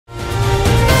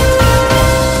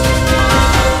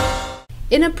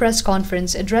In a press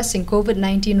conference addressing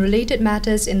COVID-19 related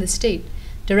matters in the state,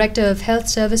 Director of Health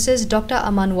Services Dr.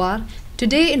 Amanwar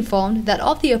today informed that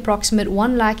of the approximate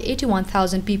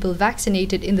 1,81,000 people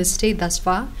vaccinated in the state thus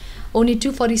far, only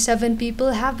 247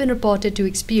 people have been reported to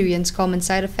experience common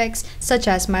side effects such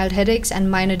as mild headaches and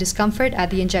minor discomfort at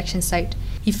the injection site.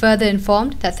 He further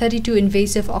informed that 32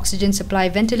 invasive oxygen supply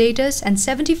ventilators and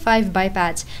 75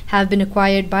 bipads have been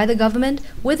acquired by the government,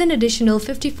 with an additional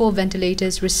 54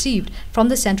 ventilators received from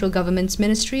the central government's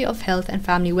Ministry of Health and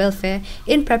Family Welfare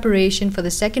in preparation for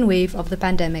the second wave of the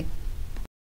pandemic.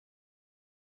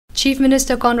 Chief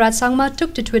Minister Conrad Sangma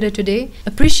took to Twitter today,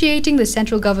 appreciating the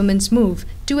central government's move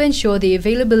to ensure the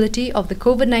availability of the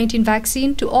COVID-19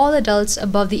 vaccine to all adults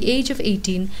above the age of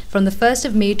 18 from the 1st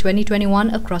of May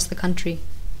 2021 across the country.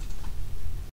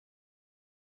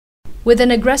 With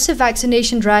an aggressive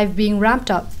vaccination drive being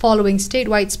ramped up following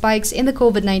statewide spikes in the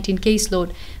COVID-19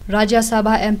 caseload, Rajya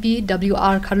Sabha MP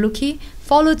W.R. Kharlukhi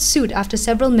followed suit after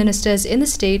several ministers in the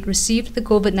state received the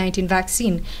COVID-19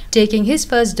 vaccine, taking his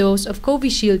first dose of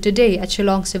Covishield today at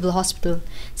Shillong Civil Hospital.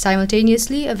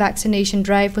 Simultaneously, a vaccination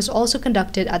drive was also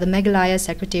conducted at the Meghalaya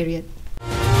Secretariat.